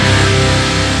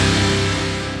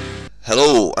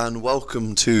Hello and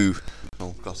welcome to...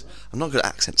 Oh god, I'm not good at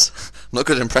accents. I'm not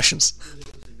good at impressions.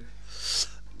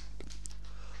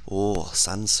 Oh,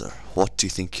 Sansa, what do you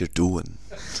think you're doing?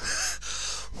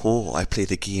 Oh, I play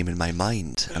the game in my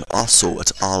mind and also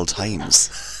at all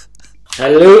times.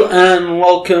 Hello and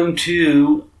welcome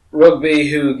to Rugby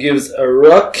Who Gives a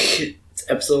Ruck. It's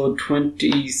episode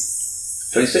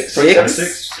 26.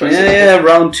 Yeah,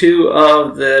 round 2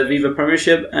 of the Viva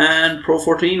Premiership and Pro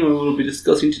 14 we will be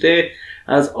discussing today.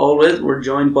 As always, we're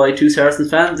joined by two Saracens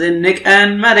fans in Nick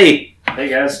and Maddie. Hey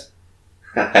guys.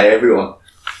 Hey everyone.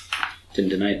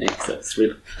 Didn't deny it, Nick, so it's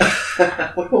real.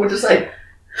 What would you say?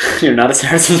 You're not a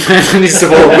Saracens fan when you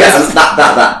support Yes,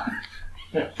 that.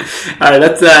 Alright,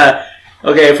 let's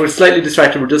okay, if we're slightly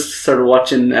distracted, we're just sort of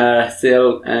watching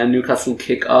Sale and Newcastle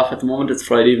kick off at the moment. It's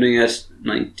Friday evening at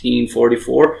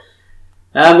 19:44.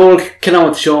 We'll get on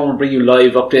with the show and we'll bring you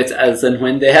live updates as and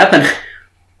when they happen.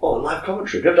 Oh, live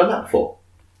commentary. Have you ever done that before?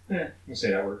 Yeah, we'll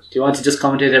see how that works. Do you want to just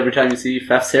commentate every time you see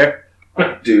Faf's hair?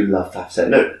 I do love Faf set.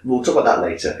 No, we'll talk about that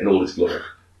later in all its glory.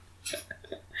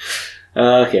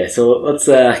 Okay, so let's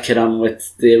get on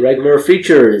with the regular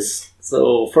features.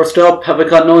 So first up, have I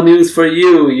got no news for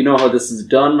you? You know how this is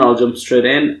done. I'll jump straight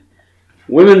in.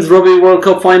 Women's Rugby World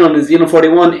Cup final, New Zealand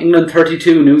 41, England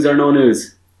 32. News or no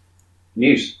news?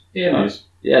 News. Yeah, news.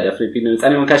 Yeah, definitely big news.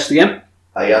 Anyone catch the game?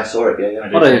 Yeah, I saw it. Yeah. I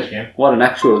did catch the game. What an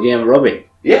actual game of rugby.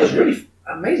 Yeah, it was really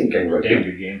amazing game of rugby. Damn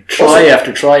good game. Try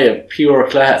after try of pure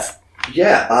class.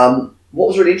 Yeah. What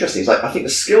was really interesting is I think the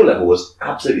skill level was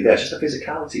absolutely there. It's just the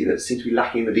physicality that seemed to be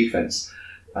lacking in the defence.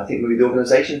 I think maybe the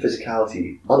organisation,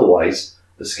 physicality. Otherwise,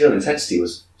 the skill and intensity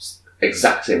was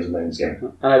exact same as the men's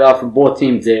game. And I thought from both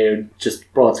teams they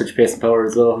just brought such pace and power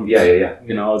as well. Yeah.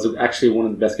 You know, it was actually one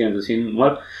of the best games I've seen.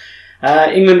 Well,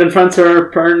 England and France are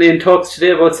apparently in talks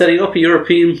today about setting up a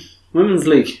European Women's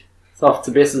League. It's off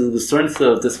the basis of the strength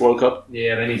of this World Cup.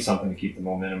 Yeah, they need something to keep the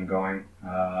momentum going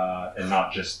and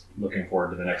not just looking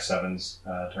forward to the next Sevens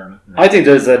tournament. I think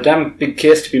there's a damn big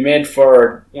case to be made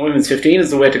for Women's 15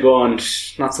 as the way to go and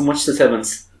not so much the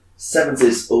Sevens. Sevens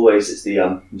is always it's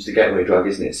the gateway drug,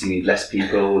 isn't it? So you need less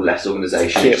people, less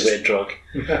organisation. Gateway drug.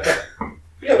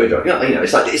 Gateway drug. You know,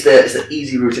 it's the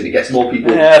easy route and it gets more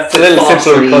people. Yeah, it's a little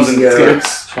faster simpler and because easier.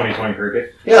 it's 2020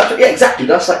 cricket. Yeah, exactly.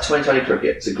 That's like 2020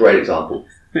 cricket. It's a great example.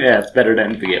 yeah, it's better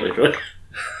than the gateway drug.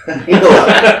 You know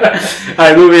what?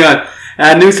 Alright, moving on.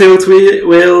 New South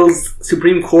Wales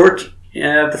Supreme Court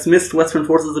dismissed Western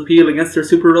Forces' appeal against their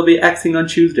Super Rugby axing on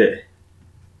Tuesday.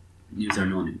 News or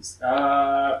no news?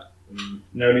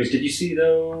 No news. Did you see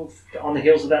though? On the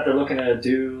heels of that, they're looking to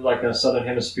do like a Southern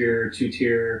Hemisphere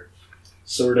 2-tier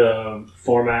sort of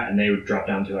format, and they would drop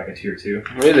down to like a tier 2.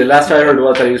 Really, last I heard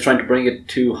was that he was trying to bring it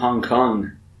to Hong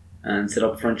Kong and set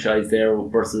up a franchise there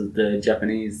versus the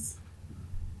Japanese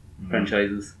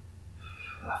franchises.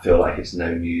 I feel like it's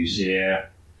no news Yeah,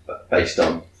 based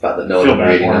on the fact that no I one feel bad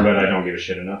really for him, knows. but I don't give a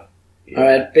shit enough.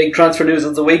 Alright, big transfer news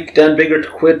of the week. Dan Biggar to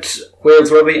quit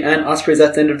Wales Rugby and Ospreys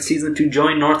at the end of the season to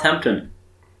join Northampton.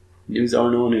 News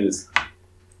or no news?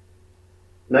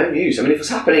 No news. I mean, if it's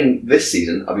happening this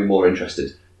season, I'd be more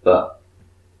interested. But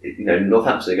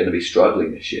Northampton are going to be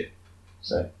struggling this year,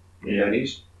 so no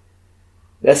news.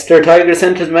 Leicester Tigers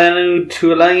centre Manu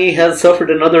Tuolangi has suffered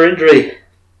another injury.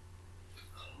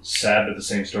 Sad, but the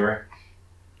same story.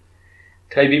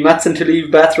 Tybee Matson to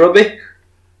leave Bath Rugby.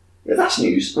 Yeah, that's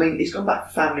news. I mean, he's gone back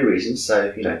for family reasons,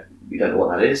 so we don't know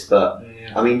what that is. But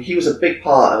Yeah. I mean, he was a big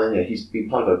part. I mean, he's been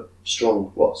part of a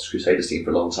strong Crusaders team for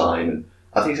a long time, and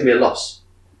I think it's going to be a loss.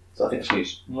 So I think it's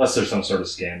news. Unless there's some sort of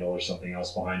scandal or something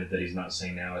else behind it that he's not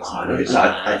saying now. It's I not don't know.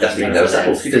 I just think there was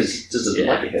that. He just doesn't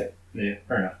Yeah. like it here. Yeah,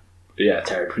 fair enough. But yeah,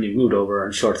 it's hard when you moved over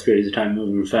in short periods of time,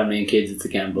 moving with family and kids, it's a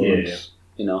gamble. Yeah, and, yeah.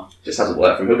 You know. Just hasn't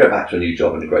worked for him. He'll go back to a new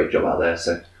job and a great job out there.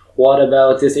 So What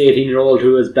about this 18-year-old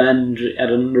who was banned at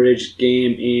an underage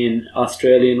game in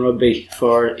Australian rugby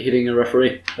for hitting a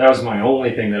referee? That was my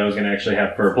only thing that I was going to actually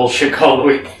have for a bullshit call of the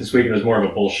week. This week it was more of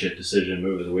a bullshit decision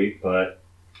move of the week, but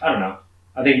I don't know.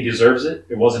 I think he deserves it.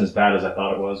 It wasn't as bad as I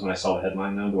thought it was when I saw the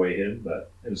headline, though, the way he hit him,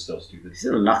 but it was still stupid. He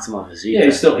still knocks him off his feet. Yeah,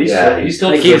 he still Like, deserves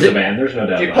he's- a ban. There's no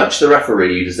doubt if you about punch the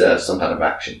referee, you deserve some kind of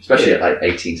action, especially Yeah. at like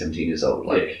 18, 17 years old.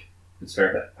 Like, it. It's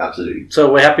fair. absolutely.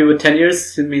 So we're happy with 10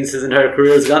 years? It means his entire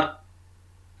career is gone?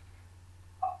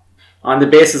 On the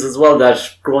basis as well that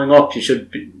growing up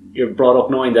you're brought up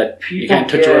knowing that you can't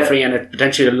touch a referee and it's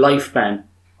potentially a life ban.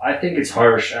 I think it's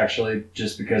harsh, actually,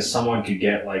 just because someone could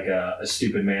get like a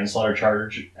stupid manslaughter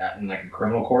charge in like a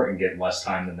criminal court and get less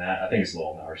time than that. I think it's a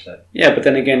little harsh. That Yeah, but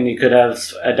then again you could have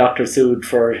a doctor sued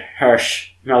for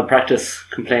harsh malpractice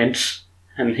complaint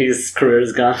and his career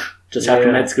is gone just after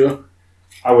Yeah. med school.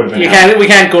 I would have been. We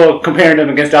can't go comparing them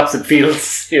against opposite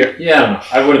fields here. Yeah, I don't know.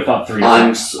 I would have thought 3.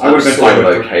 I'm I would have been sort fine of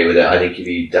with okay with it. I think if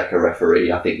you deck a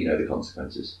referee, I think you know the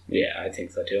consequences. Yeah, I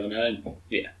think so too. And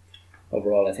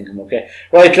overall, I think I'm okay.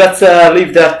 Right, let's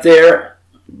leave that there.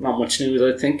 Not much news,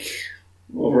 I think.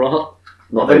 Overall,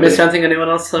 Not have I very missed big. anything? Anyone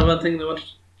else have anything they want to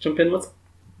jump in with?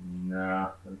 Nah.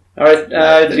 All right.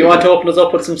 No, Do you want to open us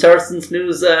up with some Saracens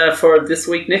news for this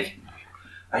week, Nick?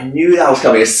 I knew that was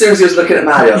coming. As soon as he was looking at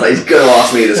Maddie, I was like, he's going to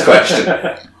ask me this question.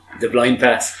 The blind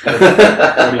pass. What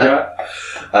do you got?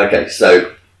 Okay,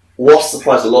 so what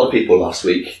surprised a lot of people last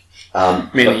week?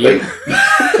 Mainly you.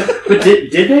 But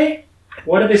did they?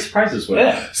 What did they surprise us with?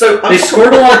 Yeah. So They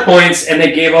scored a lot of points and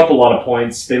they gave up a lot of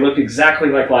points. They looked exactly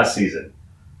like last season.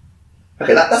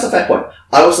 Okay, that's a fair point.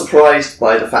 I was surprised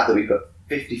by the fact that we put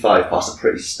 55 past a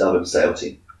pretty stubborn Sale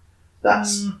team.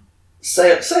 That's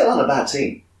Sale aren't a bad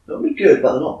team. They're not good,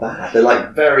 but they're not bad. They're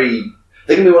like very.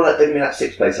 They're gonna be in that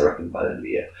 6th place, I reckon, by the end of the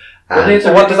year. And,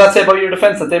 So what does that say about your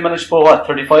defence? That they managed to pull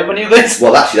 35 on you guys?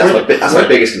 well, actually, that's my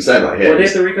biggest concern right here. Were they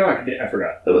is- at the Rico? I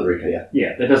forgot. the Rico, yeah.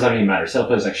 Yeah, that doesn't even matter. Sale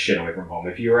plays like shit away from home.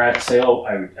 If you were at Sale,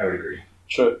 I would agree.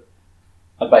 True.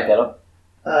 I'd back that up.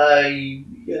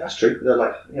 Yeah, that's true. They're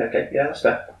like, yeah, okay, yeah, that's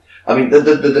fair. I mean, the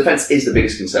defence is the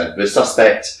biggest concern. They're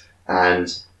suspect,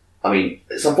 and I mean,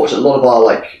 it's unfortunate. A lot of our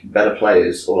like better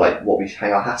players, or like what we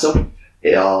hang our hat on,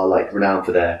 are like renowned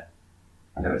for their,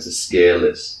 it's a skill.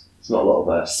 It's not a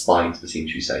lot of spine to the team,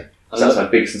 should we say? So that's my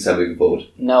biggest concern moving forward.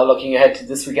 Now looking ahead to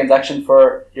this weekend's action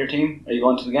for your team, are you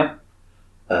going to the game?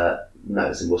 No,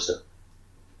 it's in Worcester.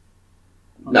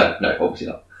 No, obviously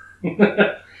not.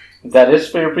 Is that it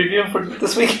for your preview for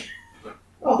this week?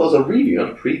 Oh, that was a review,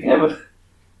 not a preview. Yeah, but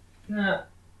Nah.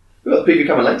 We've got the preview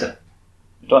coming later.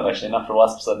 don't actually, not for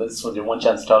Wasps, so this was your one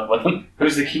chance to talk about them.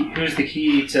 Who's the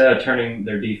key to turning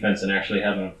their defense and actually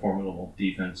having a formidable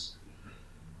defense?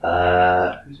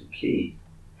 Who's the key?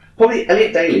 Probably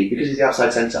Elliot Daly, because he's the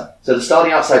outside centre. So the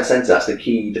starting outside centre, that's the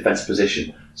key defensive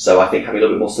position. So I think having a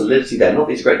little bit more solidity there. Not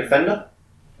that he's a great defender,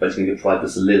 but he's going to provide the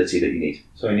solidity that you need.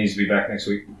 So he needs to be back next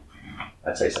week.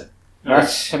 I'd say so. Alright,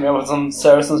 hit me up with some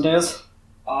Saracens news.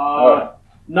 Not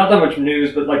that much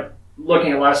news, but like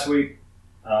looking at last week,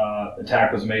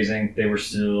 attack was amazing. They were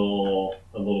still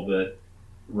a little bit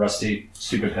rusty,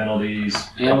 stupid penalties.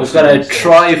 Yeah, we've got a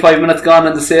try 5 minutes gone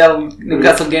in the Sale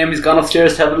Newcastle game. He's gone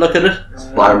upstairs to have a look at it.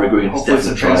 Byron McGreen's hopefully definitely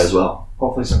some try as well.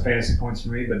 Hopefully some fantasy points for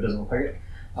me, but it doesn't look like it.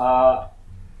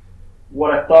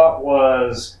 What I thought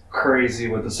was crazy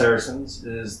with the Saracens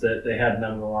is that they had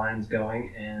none of the lines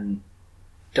going and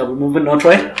Double movement, no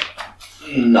try.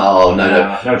 No.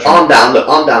 no try. Arm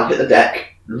down, hit the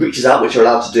deck, reaches out, which you're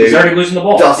allowed to do. He's already losing the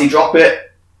ball. Does he drop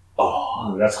it?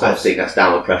 Oh, Ooh, that's I close. think that's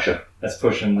downward pressure. That's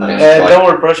pushing. I think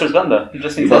Downward pressure's done though. You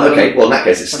just need But to okay, well in that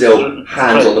case, it's still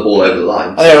hands on the ball over the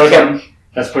line. Oh, yeah, we're getting.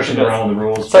 That's pushing around the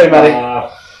rules. Sorry, Matty.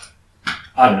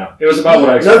 I don't know. It was about what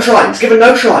I No expected. try. It's given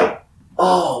no try.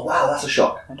 Oh wow, that's a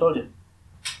shock. I told you.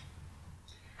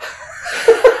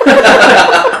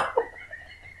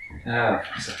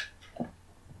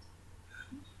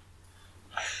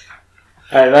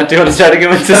 Alright, Matt, do you want to start again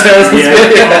with the Saracens?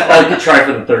 Yeah, I'll try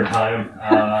for the third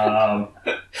time.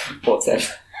 Both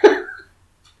sides.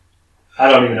 I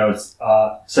don't even know. It's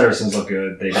Saracens look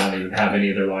good. They don't even have any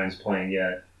of their lines playing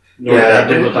yet. Yeah.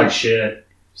 They look like shit.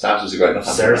 Samson's a great enough.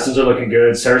 Saracens are looking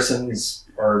good. Saracens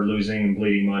are losing and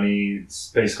bleeding money.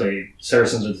 It's basically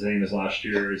Saracens are the same as last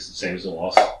year. It's the same as the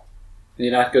loss.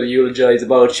 You're not going to eulogise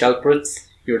about Schalkbrits?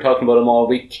 You were talking about him all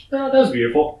week. No, that was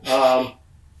beautiful.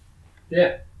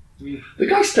 Yeah. The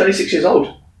guy's 36 years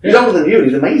old. He's Yeah. older than you, and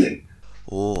he's amazing.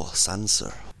 Oh,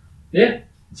 Sanser. Yeah,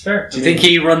 it's fair. Do you think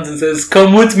he runs and says,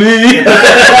 "Come with me,"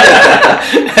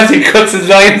 as he cuts his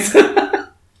lines?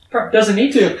 Doesn't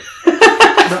need to.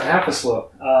 Not half as slow.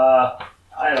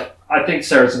 I think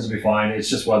Saracens will be fine. It's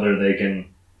just whether they can.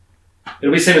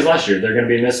 It'll be the same as last year. They're going to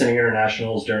be missing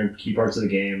internationals during key parts of the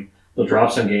game. They'll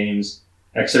drop some games.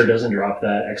 Exeter doesn't drop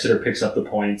that. Exeter picks up the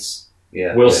points.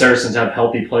 Yeah. Will Saracens have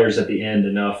healthy players at the end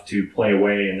enough to play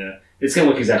away? And it's going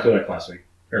to look exactly like last week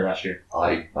or last year.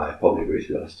 I probably agree,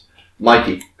 to be honest.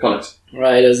 Mikey, Connacht.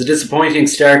 Right, it was a disappointing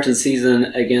start to the season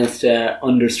against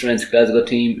understrength Glasgow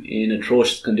team in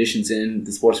atrocious conditions in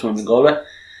the sports ground in Galway.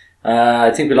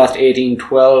 I think we lost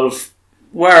 18-12.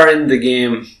 We're in the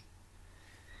game.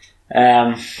 We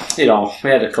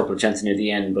had a couple of chances near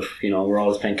the end, but we're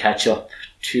always playing catch up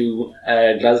to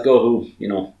Glasgow, who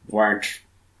weren't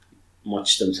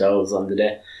much themselves on the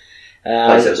day. Like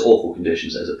I said, it was awful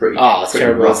conditions. It was a pretty. It's pretty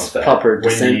terrible. rough It's affair. proper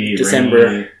Windy,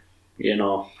 December,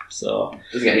 rainy. So.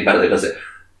 Doesn't get any better, though, does it?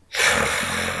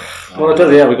 Well, it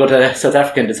does, yeah. We go to South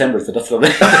Africa in December, so that's lovely.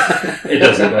 It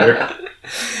doesn't matter.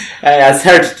 It's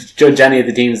hard to judge any of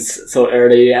the teams so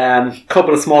early.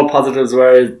 Couple of small positives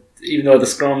were, even though the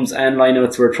scrums and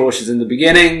lineouts were atrocious in the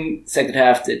beginning, second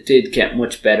half it did get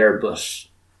much better, but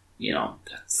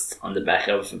that's on the back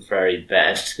of very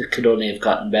bad. It could only have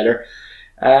gotten better.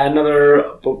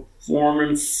 Another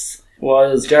performance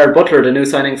was Jared Butler, the new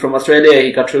signing from Australia.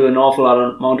 He got through an awful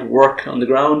amount of work on the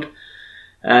ground,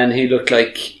 and he looked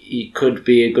like he could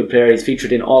be a good player. He's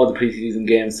featured in all the preseason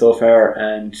games so far,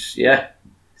 and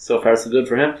so far so good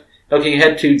for him. Looking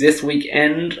ahead to this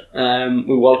weekend,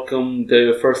 we welcome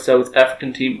the first South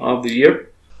African team of the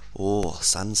year. Oh,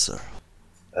 Sansa.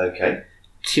 Okay.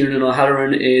 Tiernan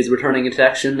O'Halloran is returning into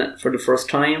action for the first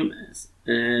time,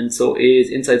 and so is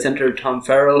inside centre Tom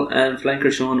Farrell and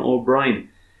flanker Sean O'Brien.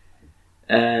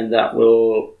 And that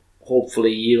will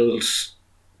hopefully yield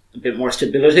a bit more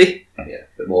stability. Yeah,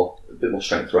 a bit more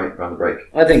strength, right, around the break.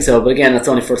 I think so, but again, that's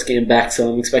only first game back,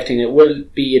 so I'm expecting it will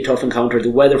be a tough encounter.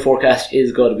 The weather forecast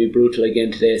is going to be brutal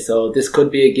again today, so this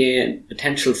could be again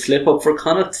potential slip up for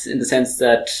Connacht in the sense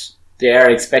that they are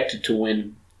expected to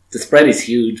win. The spread is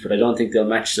huge, but I don't think they'll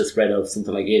match the spread of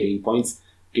something like 18 points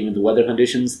given the weather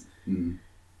conditions.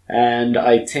 And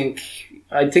I think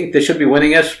they should be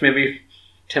winning it, maybe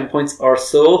 10 points or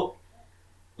so.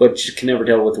 But you can never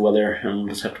tell with the weather, and we'll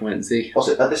just have to wait and see.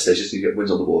 Also, at this stage, just to get wins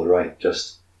on the board, right?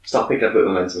 Just start picking up a bit of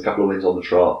momentum, a couple of wins on the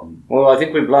trot. Well, I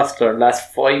think we've lost our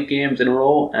last 5 games in a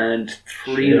row and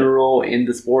 3 in a row in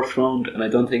the sports round, and I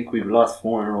don't think we've lost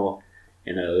 4 in a row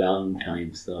in a long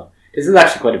time. So this is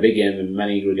actually quite a big game in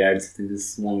many regards. I think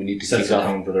this is one we need to Sets kick the off.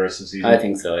 tone for the rest of the season. I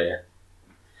think so, yeah.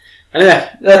 Anyway,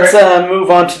 let's move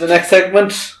on to the next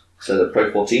segment. So the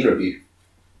Pro 14 review.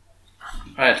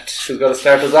 Right, who's got to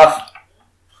start us off?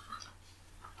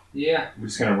 Yeah, we're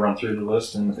just going to run through the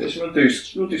list and We'll do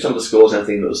some of the scores and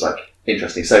anything that was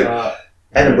interesting. So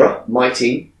Edinburgh, my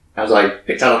team, as I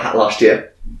picked out a hat last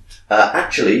year,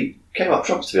 actually came up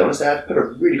trumps, to be honest. They had put a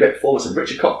really great performance, and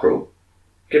Richard Cockrell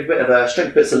gave a bit of a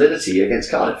strength, a bit of solidity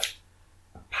against Cardiff.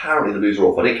 Apparently the Blues were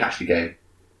awful. I didn't catch the game,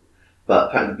 but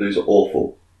apparently the Blues were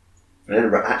awful. And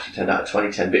Edinburgh actually turned out a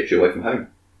 20-10 victory away from home.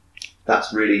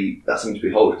 That's something to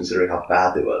behold, considering how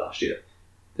bad they were last year.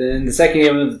 Then the second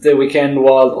game of the weekend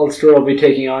was Ulster will be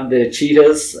taking on the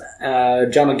Cheetahs.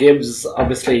 John Gibbs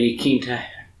obviously keen to,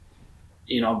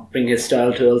 bring his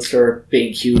style to Ulster.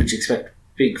 Big, huge, expect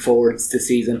big forwards this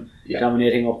season,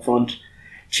 dominating up front.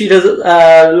 Cheetahs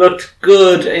looked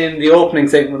good in the opening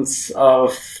segments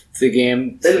of the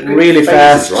game. They look good really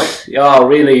phases, fast, right? Yeah,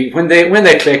 really. When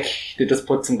they click, they just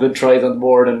put some good tries on the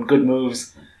board and good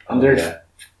moves, and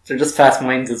they're just fast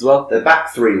minds as well. The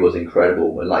back three was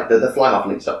incredible. The fly half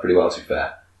linked up pretty well, to be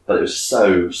fair, but it was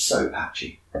so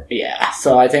patchy. Yeah,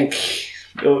 so I think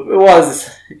it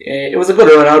was a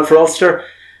good run out for Ulster.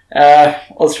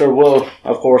 Ulster will,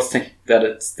 of course, think that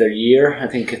it's their year. I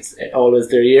think it's always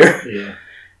their year. yeah.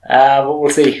 But we'll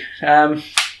see.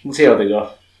 We'll see how they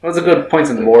go. It was a good points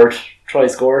on the board. Try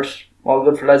scored. All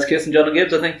good for Les Kiss and John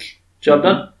Gibbs, I think. Job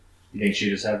done. You think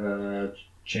Cheetahs have a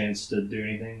chance to do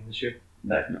anything this year?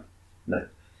 No.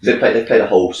 They played a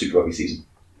whole Super Rugby season.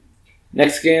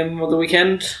 Next game of the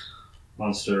weekend.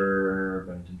 Munster,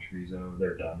 Benton, Treviso,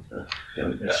 they're done.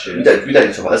 It's shit. We don't need to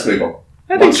talk about. Let's move on.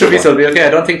 I think Treviso will be okay. I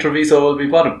don't think Treviso will be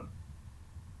bottom.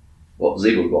 What,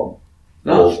 Ziegler gone?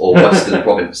 No. Or Western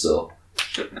Province, or...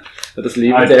 I'll just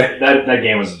leave it there. That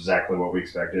game was exactly what we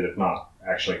expected, if not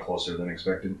actually closer than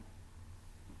expected.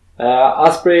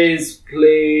 Ospreys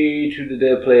played, who did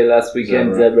they play last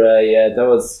weekend? Zebra, yeah, that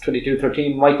was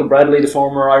 22-13. Michael Bradley, the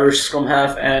former Irish scrum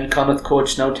half and Connacht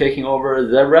coach, now taking over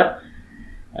as Zebra.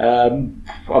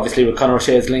 Obviously with Conor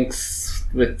O'Shea's links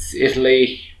with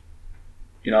Italy,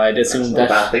 I'd assume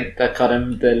that got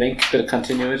him the link, bit of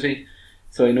continuity,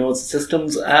 so he knows the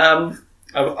systems.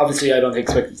 Obviously I don't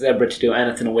expect Zebra to do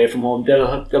anything away from home.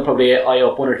 They'll probably eye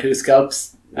up 1 or 2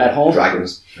 scalps at home.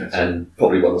 Dragons, and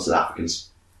probably one of the South Africans.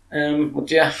 But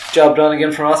yeah, job done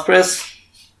again for Ospreys.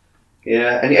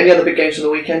 Yeah, any other big games from the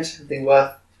weekend? Anything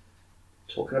worth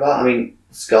talking about? I mean,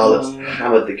 Scarlets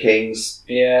hammered the Kings.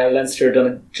 Yeah, Leinster done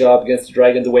a job against the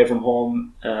Dragons away from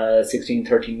home,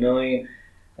 16-39.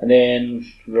 And then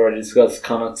we've already discussed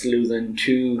Connacht losing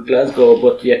to Glasgow,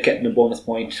 but yet getting a bonus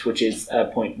point, which is a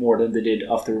point more than they did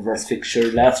off the reverse fixture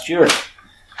last year.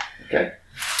 Okay.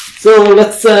 So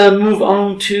let's move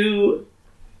on to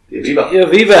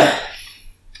Aviva.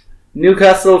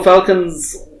 Newcastle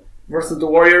Falcons versus the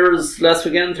Warriors last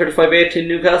weekend, 35-8 in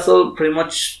Newcastle. Pretty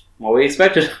much what we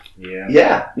expected.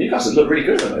 Yeah, Newcastle look really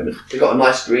good at the moment. They've got a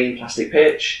nice green plastic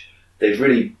pitch. They've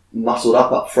really muscled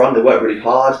up front. They work really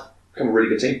hard. Become a really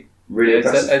good team. Really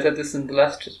impressive. I said this in the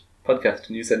last podcast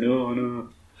and you said no.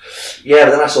 Yeah,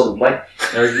 but then I saw them play.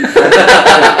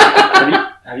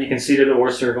 Have you conceded that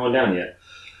Worcester are going down yet?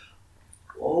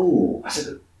 Oh, I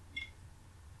said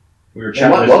We were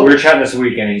chatting this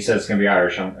week, and he said it's going to be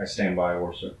Irish. I stand by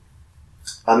Worcester.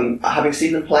 I mean, having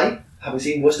seen them play, having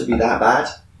seen Worcester be that bad,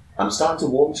 I'm starting to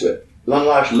warm to it.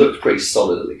 London Irish looked pretty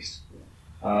solid at least.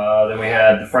 Then we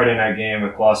had the Friday night game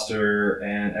with Gloucester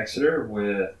and Exeter,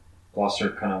 with Gloucester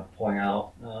kind of pulling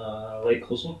out late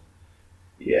close one.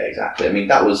 Yeah, exactly. I mean,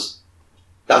 that's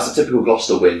a typical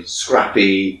Gloucester win.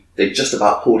 Scrappy. They just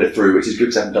about pulled it through, which is good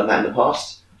because they haven't done that in the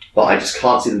past. But I just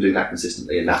can't see them doing that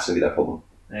consistently, and that's going to be their problem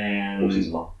all And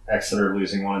season long. Exeter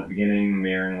losing one at the beginning,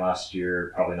 mirroring last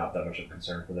year, probably not that much of a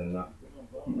concern for them, though.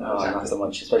 No, not so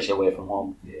much, especially away from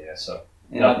home. Yeah, so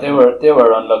Yeah, they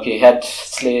were unlucky. Had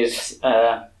Slade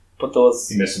put those.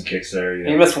 he missed some kicks there. He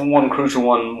Yeah. missed one crucial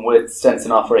one with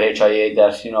Stenson off for HIA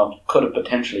that could have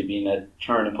potentially been a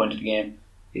turning point of the game.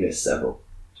 He missed several,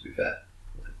 to be fair.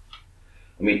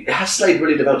 I mean, has Slade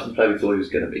really developed the player we thought he was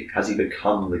going to be? Has he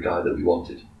become the guy that we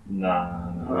wanted?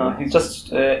 No. He's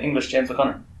just English James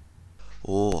O'Connor.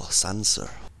 Oh, Sansa.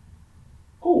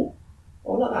 Oh,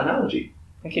 I like that analogy.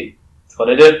 Thank you. That's what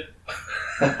I did.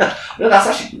 No,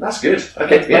 that's good.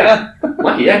 Okay, yeah.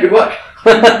 Mikey, yeah, good work.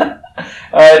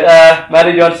 Alright,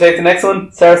 Maddie, do you want to take the next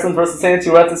one? Saracens versus Saints.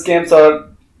 You were at this game, so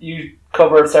you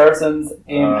covered Saracens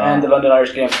and the London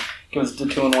Irish game. Give us the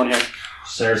 2-1 here.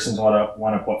 Saracens went up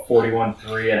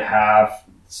 41-3 at half.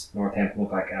 Northampton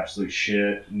looked like absolute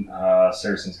shit.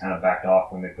 Saracens kind of backed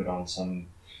off when they put on some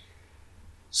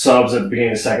subs at the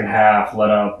beginning of the second half, let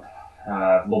up.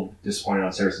 A little disappointed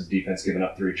on Saracens' defense, giving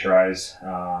up 3 tries.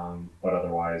 But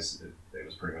otherwise, it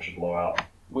was pretty much a blowout.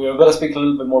 We are going to speak a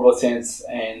little bit more about Saints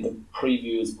and the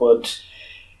previews, but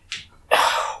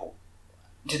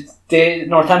did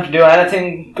Northampton do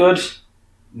anything good?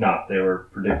 No, they were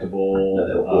predictable. No,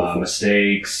 they were awful.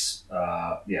 Mistakes.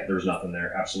 Yeah, there was nothing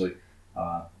there. Absolutely.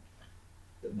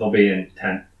 They'll be in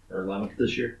 10th or 11th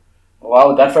this year.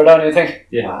 Wow, that far down, you think?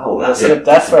 Yeah. Wow, that's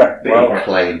That's fair. big of a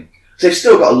claim. So they've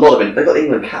still got a lot of it. They've got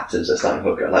England captains at starting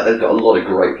hooker. Like, they've got a lot of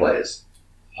great players.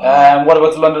 What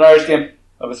about the London Irish game?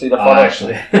 Obviously, the I follow.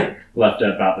 actually left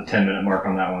at about the 10-minute mark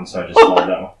on that one, so I just followed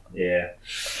that one. Yeah.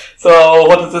 So,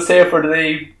 what does it say for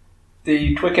the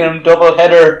Twickenham double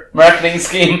header marketing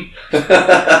scheme?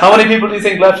 How many people do you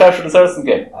think left after the Saracens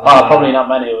game? Probably not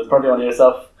many. It was probably only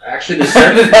yourself. Actually, the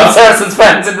Saracens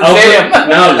fans in the stadium.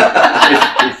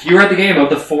 If you were at the game,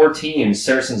 of the 4 teams,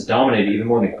 Saracens dominated even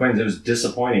more than Quins. It was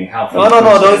disappointing how.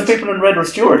 No. Those people in red were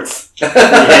stewards. Yeah.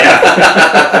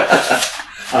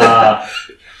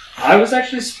 I was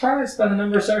actually surprised by the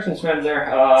number of Saracens fans there.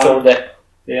 So were they.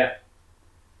 Yeah.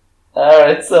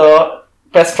 Alright, so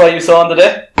best try you saw on the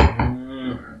day?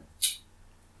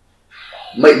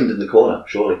 Maitland in the corner,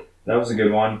 surely. That was a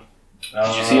good one.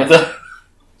 Did you see it though?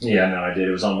 Yeah, no, I did.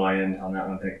 It was on my end on that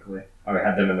one, thankfully. I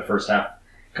had them in the first half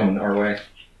coming our way.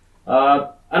 I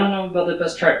don't know about the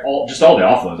best try. All the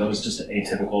offloads. That was just an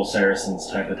atypical Saracens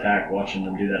type attack, watching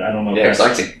them do that. I don't know. Yeah,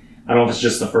 exciting. I don't know if it's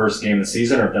just the first game of the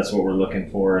season or if that's what we're looking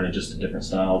for and it's just a different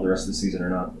style the rest of the season or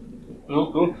not.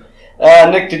 Cool.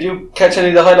 Nick, did you catch any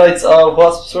of the highlights of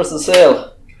Wasps versus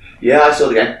Sale? Yeah, I saw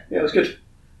the game. Yeah, it was good.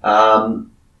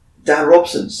 Dan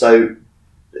Robson. So,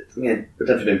 we're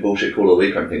definitely doing bullshit call of the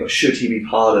week or anything, but should he be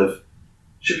part of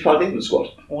the England squad?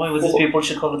 Why was this people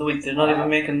should call of the week? They're not even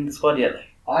making the squad yet.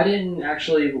 I didn't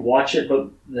actually watch it, but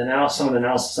some of the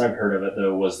analysis I've heard of it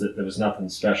though was that there was nothing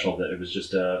special. That it was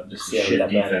just a shit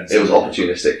defense. It was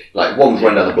opportunistic. Like, one was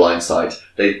run down the blind side.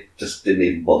 They just didn't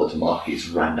even bother to mark it. He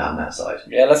just ran down that side.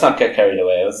 Yeah, let's not get carried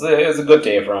away. It was a good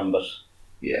day for him, but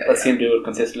Yeah. let's see him do it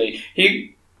consistently.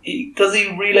 Does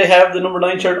he really have the number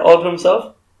 9 shirt all to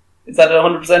himself? Is that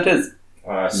 100% his?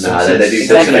 They do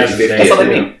Exactly. 50-50. That's what I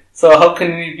mean. So how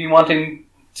can he be wanting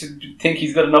to think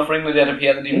he's good enough for England yet if he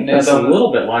hasn't even nailed That's a down?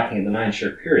 little bit lacking in the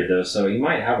 9-shirt period though, so he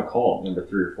might have a call at number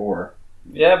 3 or 4.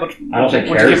 Yeah, but I don't think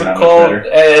would you Kerr's give a that call much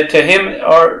better. to him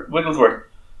or Wigglesworth?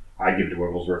 I'd give it to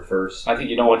Wigglesworth first. I think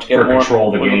you don't want to get For more control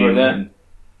of the Wigglesworth, game. yeah.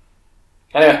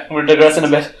 Anyway, we're digressing a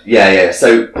bit. Yeah.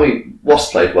 So,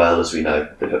 Wasps played well, as we know.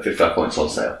 They put 55 points on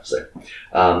sale. So,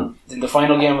 The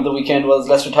final game of the weekend was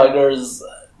Leicester Tigers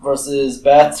versus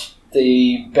Bats.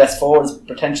 The best forwards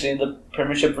potentially in the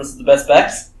Premiership versus the best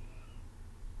backs.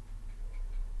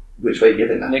 which way are you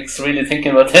giving that? Nick's really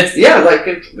thinking about this. Yeah,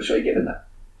 which way are you giving that?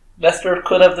 Leicester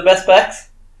could have the best backs.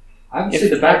 I would If say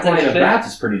the back line of potentially- Bats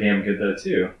is pretty damn good though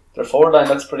too. Their forward line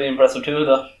looks pretty impressive too,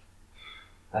 though.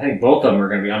 I think both of them are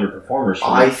going to be underperformers for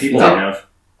I what people think- they have.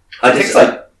 I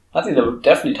think they're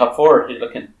definitely top 4. You're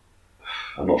looking.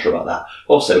 I'm not sure about that.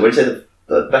 Also, when you say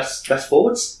the best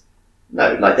forwards,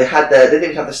 No, like they didn't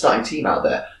even have the starting team out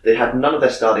there. They had none of their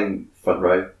starting front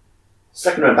row.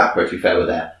 Second row and back row, to be fair, were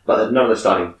there, but they had none of the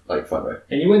starting front row.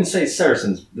 And you wouldn't say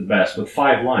Saracens the best with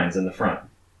 5 lines in the front.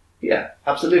 Yeah,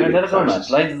 absolutely. Let it go, man.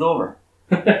 Lines is over.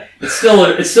 It's still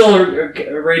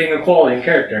a rating of quality and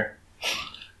character.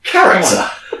 Character.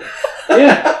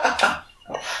 Yeah.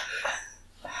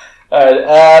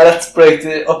 Alright, let's break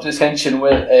up the tension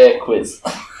with a quiz.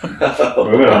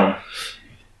 Moving on.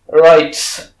 Right,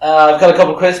 I've got a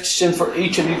couple of questions for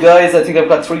each of you guys. I think I've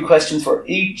got 3 questions for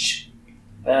each.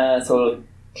 So we'll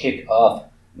kick off.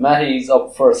 Matty's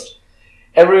up first.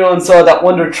 Everyone saw that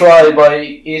wonder try by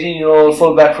 18-year-old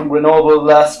fullback from Grenoble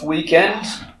last weekend.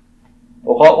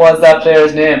 But what was that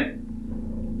player's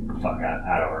name? Fuck,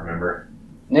 I don't remember.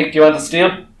 Nick, do you want to steal?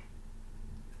 It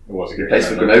was a good Plays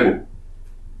for Grenoble.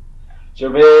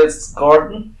 Gervais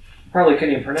Gordon. Probably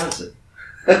couldn't even pronounce it.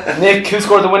 Nick, who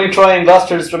scored the winning try in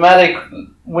Gloucester's dramatic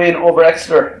win over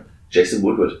Exeter? Jason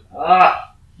Woodward.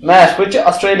 Matt, which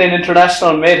Australian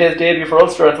international made his debut for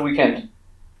Ulster at the weekend?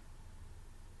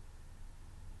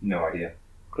 No idea.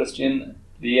 Christian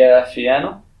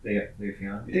Leafiano. They You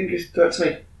didn't give it to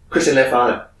me. Christian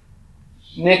Leafiano.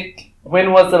 Nick,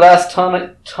 when was the last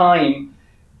time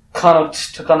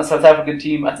Connacht took on a South African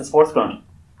team at the sports ground?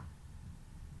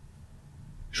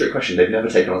 Trick question. They've never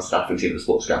taken on a South African team at the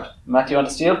sports ground. Matt, do you want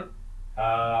to steal?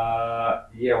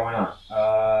 Yeah, why not?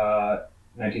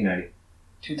 1990.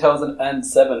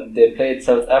 2007, they played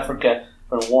South Africa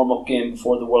for a warm-up game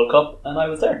before the World Cup, and I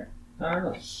was there. I don't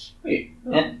know. Sweet.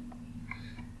 Yeah.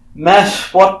 Matt,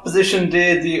 what position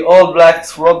did the All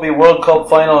Blacks Rugby World Cup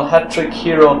final hat-trick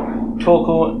hero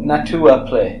Toku Natua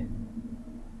play?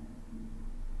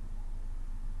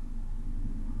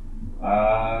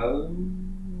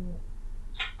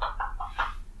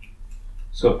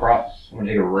 Let's go prop. I'm going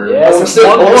to take a rare. Yeah. I want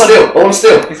to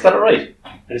steal. He's got it right.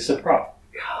 I just said prop.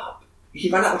 He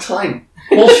ran out of time.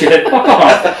 Bullshit. Fuck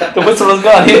off. The whistle was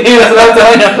gone. He was allowed to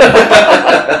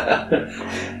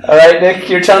hang. Alright, Nick,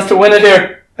 your chance to win it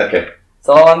here. Okay. It's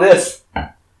all on this.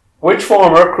 Which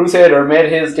former Crusader made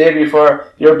his debut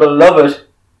for your beloved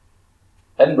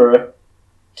Edinburgh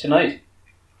tonight?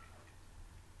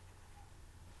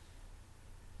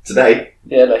 Today,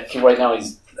 Yeah, like right now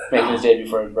he's making his debut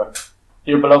for Edinburgh.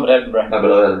 Your beloved Edinburgh. I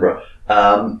below Edinburgh.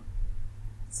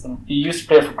 So he used to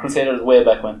play for Crusaders way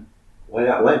back when. Way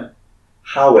back when?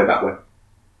 How way back when?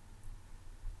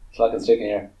 Clock and sticking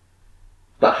here.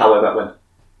 But how way back when?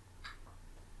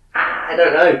 I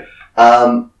don't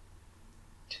know.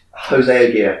 Jose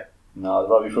Aguirre. No, it's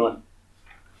Robbie Fruin.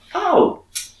 Oh!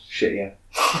 Shit, yeah.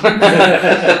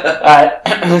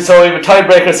 Alright, so we have a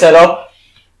tiebreaker set up.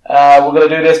 We're going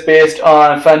to do this based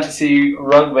on fantasy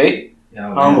rugby.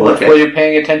 Okay. Were you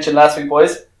paying attention last week,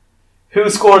 boys? Who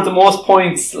scored the most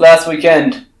points last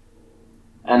weekend?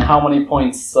 And how many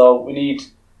points? So we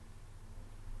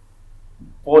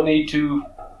both need to...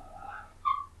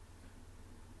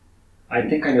 I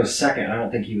think I know second. I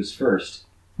don't think he was first.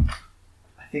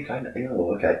 I think I know.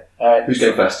 Oh, okay. Alright. Who's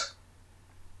going first?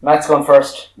 Matt's going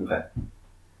first. Okay.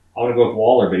 I want to go with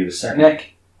Waller, but he was second.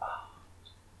 Nick.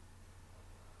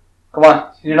 Come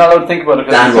on. You're not allowed to think about it.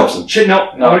 Dan Robson. Shit,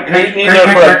 no. No. Can I Neither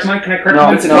correct correct. Mike? Can I correct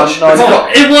No, Mike? no, no.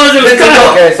 It was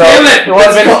Scott. Okay, so Damn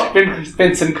it was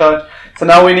Vincent Cott. So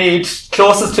now we need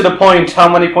closest to the point. How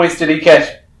many points did he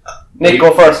get? Nick,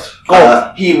 go first.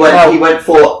 Go. He went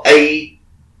for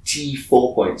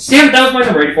 84 points. Damn it, that was my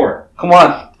number 84. Come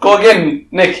on. Go again,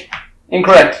 Nick.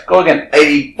 Incorrect. Go again.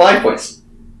 85 points.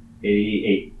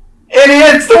 88.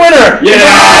 Idiot's the winner!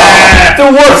 Yeah!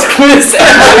 The worst quiz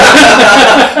ever!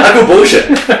 I go bullshit.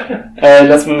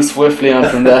 Let's move swiftly on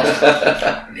from that.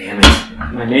 Damn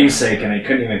it. My namesake, and I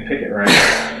couldn't even pick it right.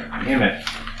 Damn it.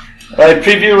 Right,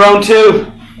 preview round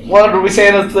 2. What are we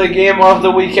saying is the game of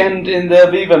the weekend in the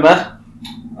Viva, Matt?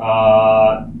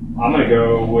 I'm going to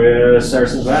go with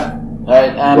Saracens Bath.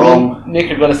 Alright, and Wrong. Nick,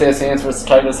 you're going to say Saints versus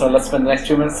Tigers, so let's spend the next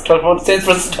 2 minutes talking about Saints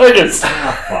versus Tigers.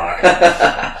 Ah,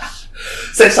 fuck.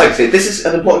 So it's like, this is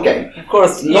an important game. Of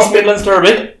course, Not- East Midlands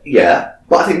Derby. Yeah,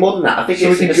 but I think more than that, I think So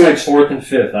we it's can it's do like, 4th and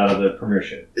 5th out of the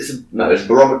Premiership. it's a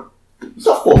barometer. It's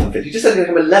not 4th and 5th. You just said it's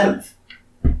going to come 11th.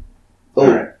 Oh,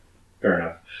 Alright. Fair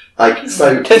enough. like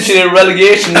so. Potentially a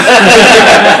relegation.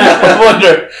 I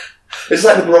wonder. It's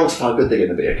like the barometer for how good they're going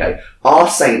to be. Okay, are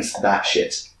Saints that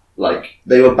shit? Like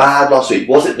they were bad last week.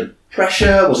 Was it the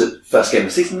pressure? Was it first game of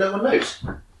the season? No one knows.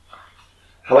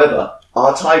 However,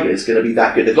 are Tigers going to be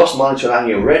that good? They've lost Manu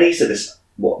Tuilagi already, so this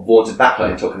vaunted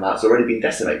backline talking about has already been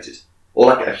decimated, or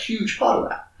like a huge part of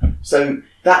that. So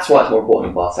that's why it's more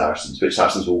important than Bath Saracens, which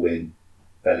Saracens will win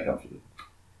fairly comfortably.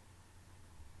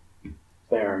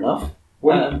 Fair enough.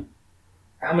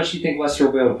 How how much do you think Leicester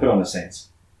will be able to put on the Saints?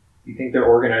 Do you think they're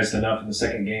organized enough in the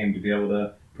second game to be able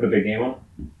to put a big game on?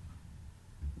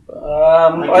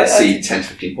 I can see 10 to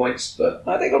 15 points, but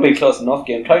I think it'll be a close enough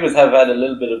game. Tigers have had a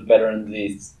little bit of better in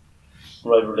these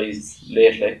rivalries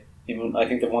lately. Even I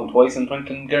think they've won twice in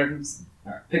Twinkling Gardens.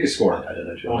 All right, pick a score. I don't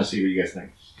know. I want to see what you guys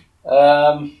think.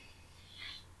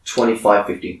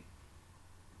 25-15.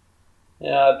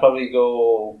 Yeah, I'd probably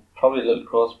go a little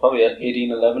close, probably at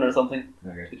 18-11 or something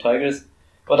Okay. to Tigers.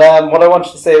 But what I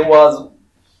wanted to say was,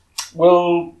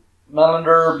 will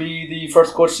Malander be the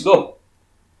first coach to go?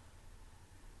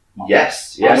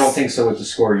 Yes. I don't think so with the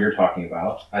score you're talking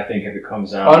about. I think if it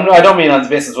comes out... Oh, no, I don't mean on the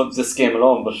basis of this game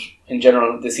alone, but in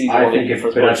general, this season. I think it's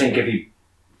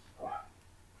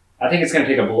going to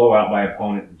take a blowout by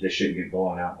opponent that they shouldn't get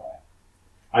blown out by.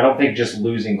 I don't think just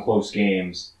losing close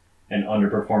games and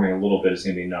underperforming a little bit is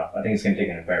going to be enough. I think it's going to take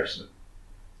an embarrassment.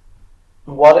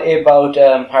 What about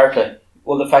Hartley?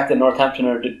 Will the fact that Northampton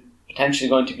are potentially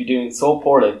going to be doing so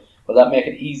poorly, will that make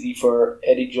it easy for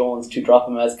Eddie Jones to drop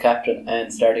him as captain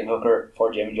and starting hooker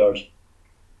for Jamie George?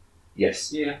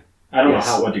 Yes. Yeah. I don't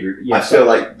know what degree. Yeah, I feel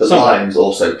like the Lions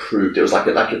also proved it was that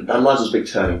Lions was a big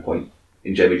turning point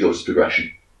in Jamie George's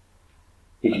progression.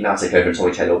 He can now take over and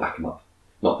Tommy Taylor will back him up.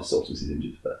 Not this autumn since he's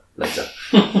injured, but later.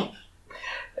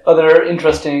 Other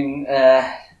interesting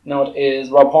note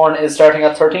is Rob Horn is starting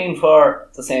at 13 for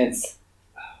the Saints.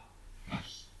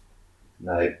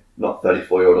 No, not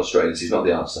 34-year-old Australians. He's not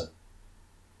the answer.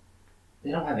 They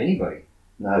don't have anybody.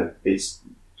 No, it's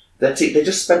their team. They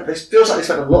just spent. It feels like they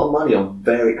spent a lot of money on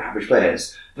very average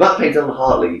players. The amount of paying Dylan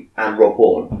Hartley and Rob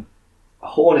Horn.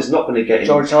 Horn is not going to get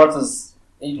George North is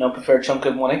eating up a fair chunk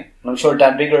of money. And I'm sure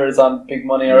Dan Bigger is on big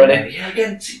money already. Yeah,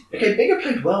 again, Bigger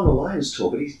played well on the Lions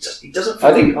tour, but he doesn't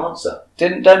feel like the answer.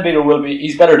 Dan Bigger will be.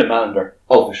 He's better than Malander.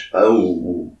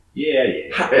 Oh. Yeah.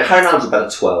 Harry Mallon's a better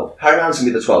 12. Harry Mallon's going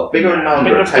to be the 12. Bigger and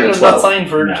Malander are 10 and Bigger's 12. not signed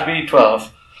to be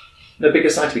 12. No, Bigger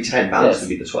signed to be 10. Mallon's going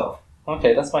to be the 12.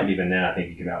 Okay, that's And fine. even then, I think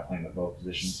you can outplay him at both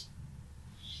positions.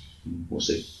 We'll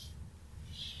see.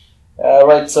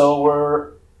 Right, so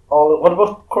we're all. What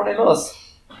about Courtney Lewis?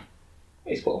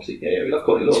 He's quality. Yeah, we love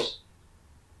Courtney Lewis.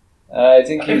 I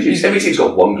think Every team's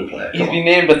got one good player. he's been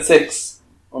named at 6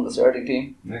 on the starting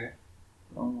team. Okay.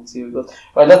 We'll see how it goes.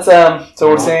 Right, let's. So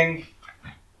we're saying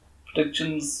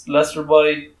predictions: Leicester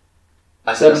by.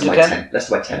 I said 7 to 10.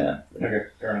 Leicester by 10. Yeah. Okay,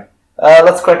 fair enough.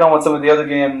 Let's crack on with some of the other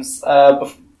games.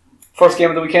 First game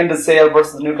of the weekend is Sale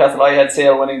versus Newcastle. I had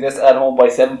Sale winning this at home by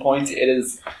 7 points. It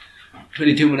is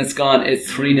 22 minutes gone.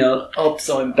 It's 3-0 up,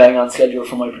 so I'm bang on schedule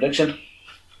for my prediction.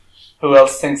 Who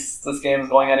else thinks this game is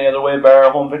going any other way bar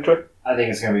a home victory? I think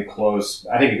it's going to be close.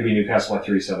 I think it could be Newcastle by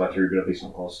 3, Sale by 3, but at least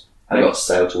one close. I got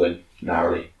Sale to win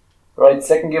narrowly. Right,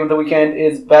 second game of the weekend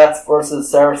is Bats versus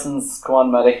Saracens. Come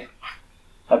on, Matty.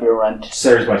 Have your rant.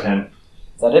 Sarah's by 10.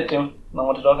 Is that it? Do you not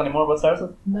want to talk anymore about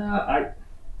Saracens? I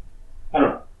don't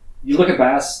know. You look at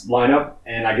Bass lineup,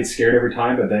 and I get scared every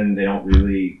time, but then they don't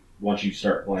really, once you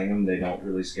start playing them, they don't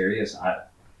really scare you. So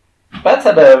Bats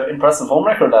had an impressive home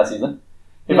record last season.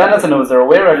 If anything, it was their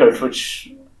away record,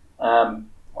 which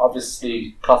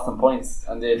obviously cost them points,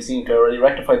 and they've seemed to already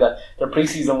rectify that. Their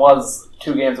preseason was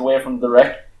 2 games away from the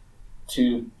wreck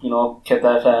to, get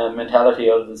that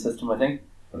mentality out of the system, I think.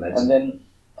 Amazing.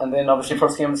 And then obviously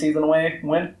first game of the season away,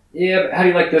 win. Yeah, but how do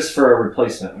you like this for a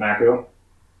replacement? Mako,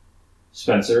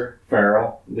 Spencer,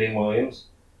 Farrell, Liam Williams,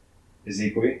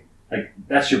 Ezekwe. Like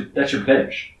that's your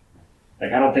bench.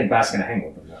 Like I don't think Bass gonna hang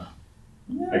with them now.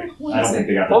 Like I don't think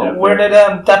they got the depth. Where there.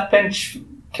 did that bench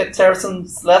get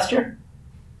Saracens last year?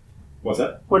 What's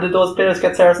that? Where did those players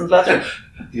get Saracens last year?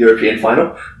 The European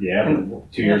final. Yeah,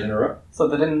 2 years in a row. So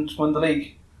they didn't win the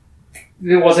league.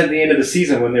 It wasn't the end of the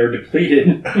season when they were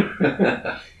depleted.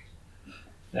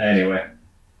 Anyway.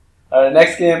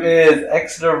 Next game is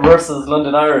Exeter versus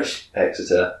London Irish.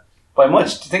 Exeter. By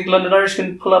much. Do you think London Irish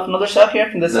can pull off another shot here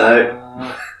from this?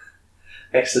 No.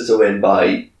 Exeter win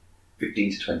by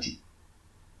 15 to 20.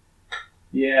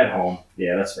 Yeah, at home.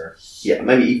 Yeah, that's fair. Yeah,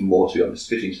 maybe even more to be honest.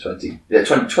 15 to 20. Yeah,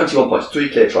 21 points. 3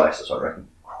 clear tries, that's what I reckon.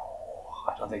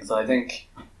 I don't think so. I think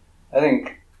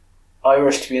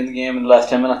Irish to be in the game in the last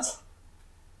 10 minutes.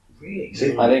 Really?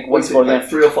 I think one score game.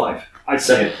 3 or 5? I'd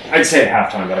say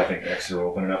at halftime, but I think Exeter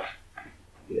will open it up.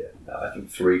 Yeah, no, I think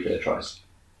 3 clear tries.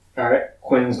 Alright.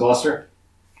 Quinn's Gloucester.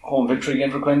 Home victory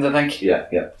again for Quins, I think. Yeah,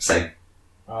 same.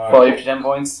 5 to 10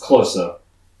 points. Close though.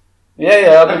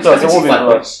 Yeah, I think so. It won't be 5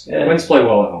 close. points. Yeah. Quins play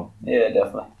well at home. Yeah,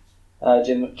 definitely.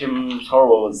 Jim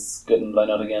Horwell was good in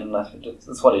line out again.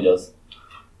 That's what he does.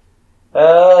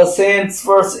 Saints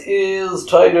versus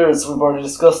Tigers. We've already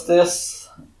discussed this.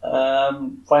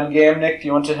 Final game, Nick. Do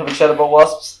you want to have a chat about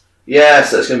Wasps? Yeah,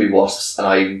 so it's going to be Wasps, and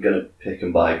I'm going to pick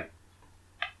them by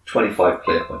 25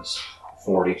 clear points.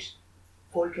 40.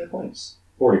 40 clear points.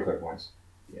 40 clear points.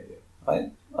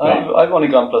 I've only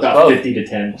gone plus About 12. 50 to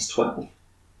 10. That's 12.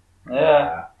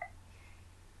 Yeah.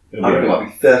 It'll I be reckon it a- might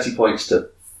be 30 points to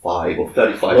 5 or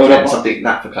 35 Load to 10, up. something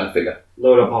that kind of figure.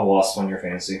 Load up on Wasps on your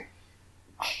fantasy.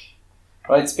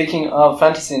 Right, speaking of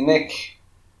fantasy, Nick,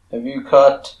 have you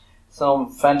caught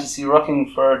some fantasy rocking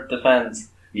for the fans?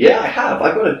 Yeah, I have.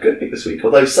 I've got a good pick this week.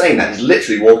 Although saying that, he's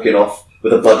literally walking off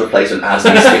with a blood replacement as we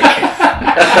speak.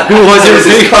 Who was This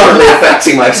your is pick? currently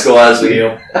affecting my score as we...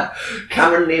 Deal.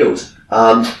 Cameron Niels.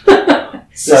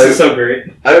 This is so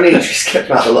great. Only just kept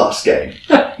him out the last game.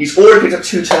 He's already picked up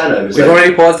 2 turnovers. We've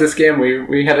already paused this game.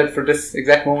 We had it for this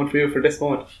exact moment for you for this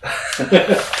moment.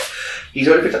 He's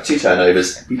already picked up 2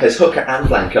 turnovers. He plays hooker and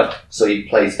flanker, so he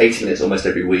plays 80 minutes almost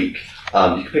every week. You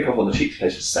can pick up on the cheap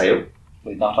place for sale.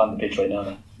 He's not on the pitch right now,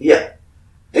 then. Yeah.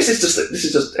 This is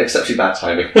just exceptionally bad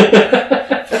timing.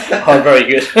 Oh, very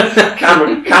good.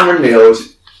 Cameron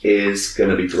Niels is going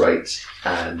to be great,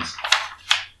 and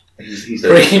he's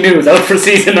Breaking news, out for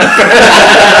season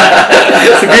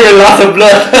after severe loss of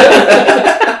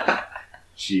blood.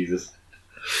 Jesus.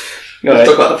 Let's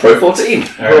talk about the Pro 14.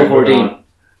 Pro 14. moving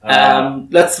on.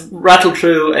 Let's rattle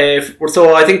through.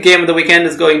 So I think game of the weekend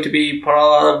is going to be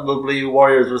probably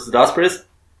Warriors versus Ospreys.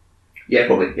 Yeah,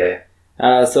 probably.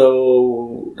 Yeah.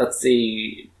 So let's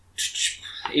see.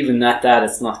 Even at that,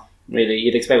 it's not really.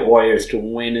 You'd expect Warriors to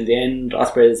win in the end.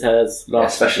 Ospreys has Yeah,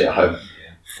 lost especially at home.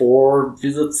 4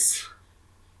 visits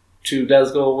to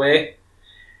Glasgow away.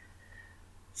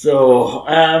 So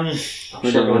I'm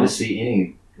not going to see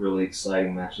any really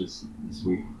exciting matches this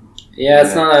week. yeah,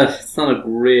 it's not a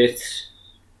great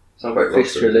It's not a great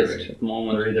fixture roster, list really. at the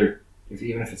moment. They're either,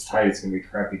 even if it's tight, it's going to be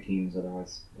crappy teams.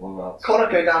 Otherwise, blowouts.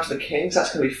 Connacht going down to the Kings.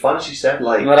 That's going to be fun, as you said.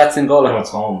 Like, No, that's in No, Gola.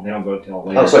 it's home. They don't go till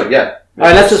later. oh, sorry, yeah.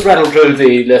 Alright, let's just rattle through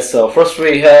the list. So first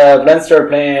we have Leinster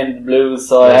playing the Blues,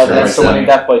 so I have Leinster, Leinster winning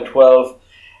that by 12.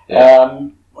 Yeah.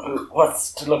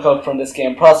 What's to look out from this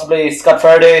game? Possibly Scott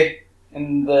Faraday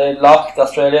in the lock, the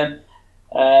Australian.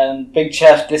 And big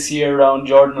chat this year around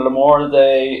Jordan Lamore,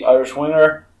 the Irish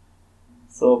winger.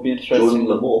 So it'll be interesting. Jordan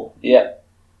Lamore. Yeah.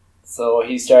 So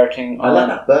he's starting I like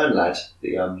that Burn lad.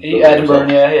 The Edinburgh,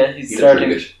 yeah, he's He looks starting.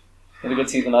 really good. Had a good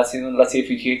season last season. Let's see if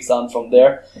he kicks on from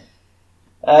there.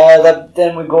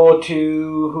 Then we go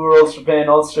to who are Ulster playing?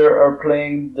 Ulster are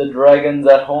playing the Dragons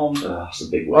at home. It's a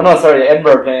big Oh win. no, sorry,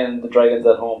 Edinburgh are playing the Dragons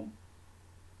at home.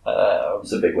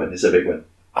 It's a big win. It's a big win.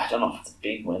 I don't know if it's a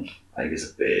big win. I think it's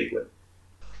a big win.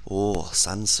 Oh,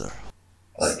 Sansa.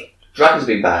 Like, Dragons have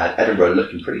been bad. Edinburgh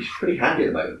looking pretty handy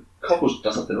at the moment. Cockles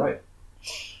done something right.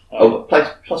 Play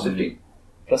plus 15.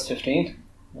 Plus 15.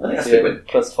 I think that's a big win.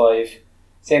 Plus 5.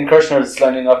 Shane Kirshner is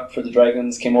lining up for the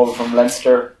Dragons. Came over from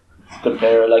Leinster. Good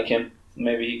player, I like him.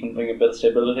 Maybe he can bring a bit of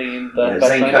stability in that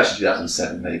Zane backline. Kirsch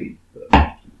 2007 maybe.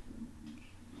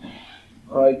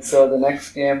 Right, so the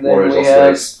next game then Warriors we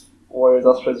have Ospreys. Warriors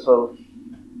Ospreys as well.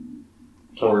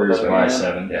 Warriors Talk about by it,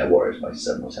 7. Yeah, Warriors by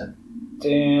 7 or 10.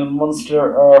 Munster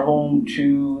are home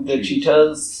to the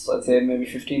Cheetahs. I'd say maybe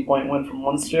 15-point win from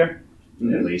Munster.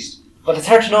 At least. But it's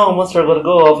hard to know how Munster are going to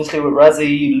go, obviously, with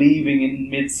Razzie leaving in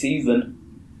mid-season.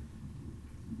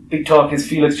 Big talk is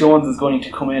Felix Jones is going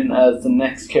to come in as the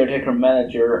next caretaker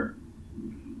manager.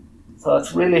 So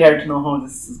it's really hard to know how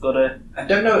this is going to I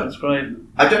don't know. describe.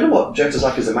 I don't know what Jones is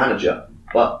like as a manager,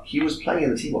 but he was playing in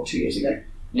the team 2 years ago.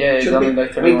 Yeah, he's Shouldn't only be-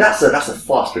 like I mean, 31. that's a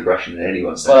fast progression in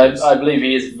anyone's But standards. I believe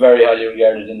he is very highly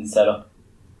regarded in the setup.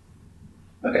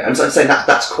 Okay, I'm saying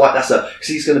because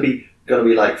he's going to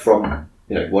be like from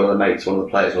one of the mates, one of the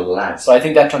players, one of the lads. So I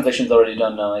think that transition's already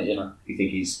done now, you know. You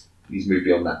think he's moved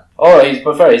beyond that? Oh, he's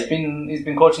fair. He's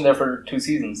been coaching there for 2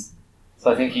 seasons,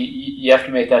 so I think you have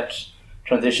to make that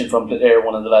transition from player,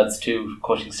 one of the lads, to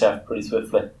coaching staff pretty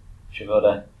swiftly if you're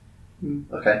going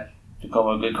to Okay. become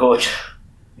a good coach.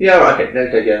 Yeah. Right,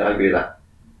 okay. Yeah, I agree with that.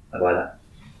 I buy that.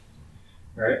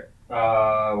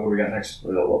 Alright. What do we got next?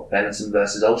 We got what? Benetton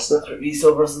versus Ulster.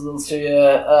 Treviso versus Ulster,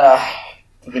 yeah.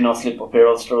 There'll be no slip up here.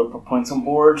 Ulster will put points on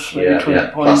board, maybe 20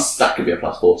 Plus, points. that could be a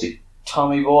plus 40.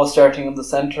 Tommy Bowe starting in the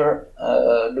centre.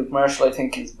 Luke Marshall, I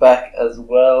think, is back as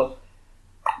well.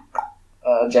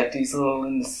 Jack Diesel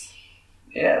in this.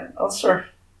 Yeah, Ulster,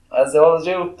 as they always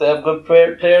do, they have good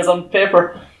players on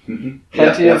paper. Mm-hmm.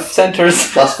 Plenty of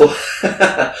centres. Plus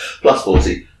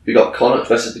 40. We got Connacht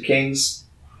versus the Kings.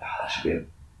 That should be a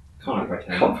Connacht by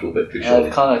 10. comfortable victory, surely.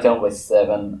 Connacht down by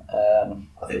 7. I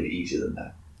think it'll be easier than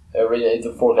that.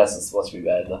 The forecast is supposed to be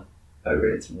bad, though. Oh,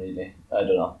 really? It's really, I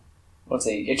don't know. We'll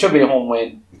see. It should be a home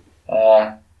win.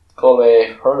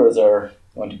 Galway hurlers are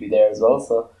going to be there as well,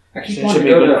 so I It keep should wanting be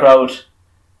to a go good to. crowd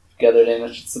gathered in.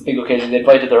 It's a big occasion. They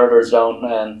invited the herders down,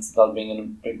 and it's not being in a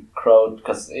big crowd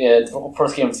because it's the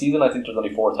first game of the season. I think there's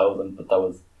only 4,000, but that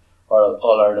was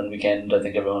All Ireland weekend. I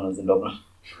think everyone was in Dublin.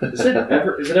 Is it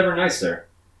ever nice there?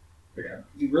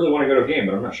 You really want to go to a game,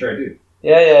 but I'm not sure I do.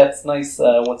 Yeah, it's nice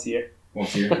once a year.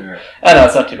 Once a year. All right. I know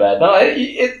it's not too bad. No,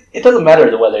 it doesn't matter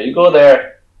the weather. You go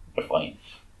there, you're fine.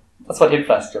 That's what hip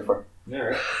flasts are for. All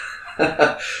right.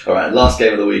 All right, last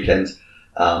game of the weekend.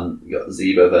 You got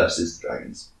Zebra versus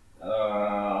Dragons.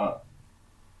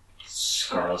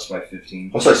 Scarlets by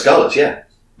 15. Oh, sorry, Scarlets, yeah.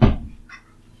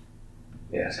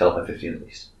 Yeah, Scarlet by 15 at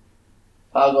least.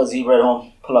 I'll go Zebra at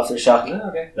home. Pull off their shot. Yeah,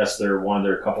 okay. That's one of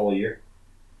their couple a year.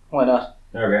 Why not?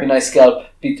 Be a Okay. nice scalp.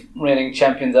 Beat the reigning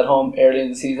champions at home early in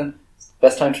the season. It's the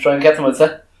best time to try and get them, I'd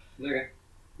say. Okay.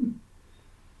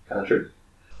 Kind of true.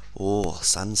 Oh,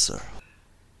 Sansa.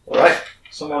 All right.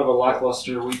 Somewhat of a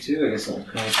lackluster week too, I guess I'll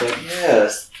kind of say.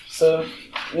 Yes. So,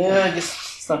 yeah, I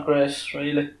guess it's not great,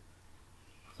 really.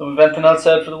 So we've anything else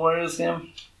said for the Warriors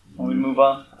game? And we move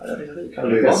on. I don't think we I can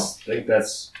move on. think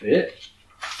that's it.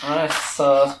 Alright,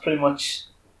 so that's pretty much...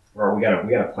 Or we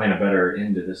gotta plan a better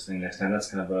end to this thing next time. That's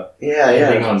kind of a Yeah.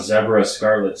 thing on Zebra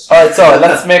Scarlets. Alright, so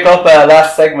let's make up a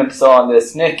last segment so on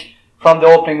this. Nick, from the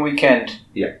opening weekend,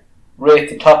 Yeah. rate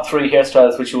the top 3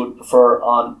 hairstyles which you would prefer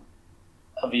on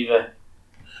Aviva.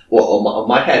 What, on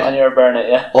my head? On your Burnett,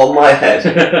 yeah? On my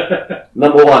head.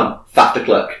 Number 1, Fat the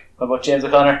Clerk. What about James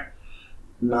O'Connor?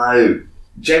 No.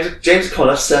 James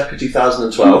Connor, circa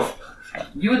 2012.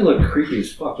 You would look creepy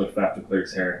as fuck with Fat the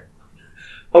Clerk's hair.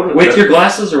 Hold on, With your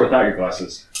glasses or without your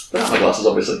glasses? without my glasses,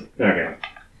 obviously. Okay.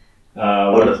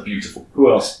 Oh, that's beautiful.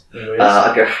 Who else? Anybody else?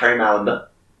 I'd go Harry Mallender.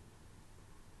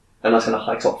 A nice kind of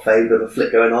high top fade with a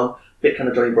flick going on. Bit kind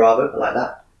of Johnny Bravo, I like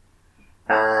that.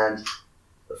 And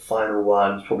the final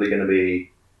one's probably going to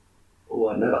be... Oh,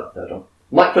 I don't know about the third one.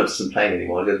 Mike Phillips isn't playing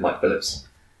anymore, I'll go with Mike Phillips.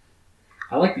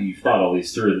 I like that you thought all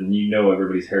these through and you know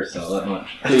everybody's hairstyle that much.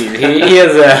 He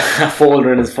has a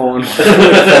folder in his phone.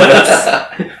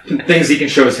 Things he can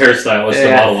show his hairstylist to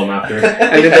Yeah. model them after. And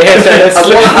then the hairstylist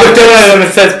looked down at him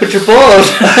and says, "Put your balls."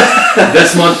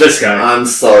 This month, this guy. I'm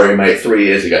sorry, mate, 3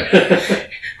 years ago.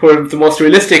 Where the most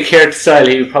realistic hairstyle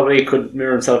he probably could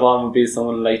mirror himself on would be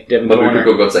someone like Devin But we Dorner.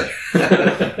 could go, God's sake.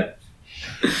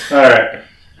 Alright.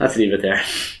 Let's leave it there.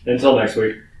 Until next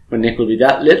week. When Nick will be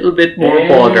that little bit more And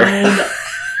bolder.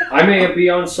 I may be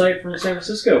on site from San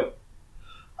Francisco.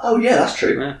 Oh, yeah, that's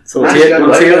true. Yeah, so we'll Man's see, going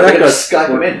we'll see away, how we're that gonna goes. Skype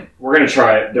him in. We're gonna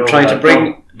try it. Trying to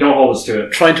bring- Don't hold us to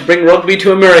it. Trying to bring rugby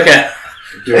to America.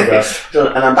 Do our best. An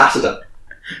ambassador.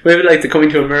 Maybe like the Coming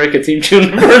to America theme tune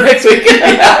for next week.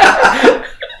 Alright.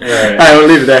 Alright, we'll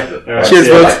leave it there. Alright, Cheers,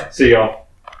 see ya. folks. See y'all.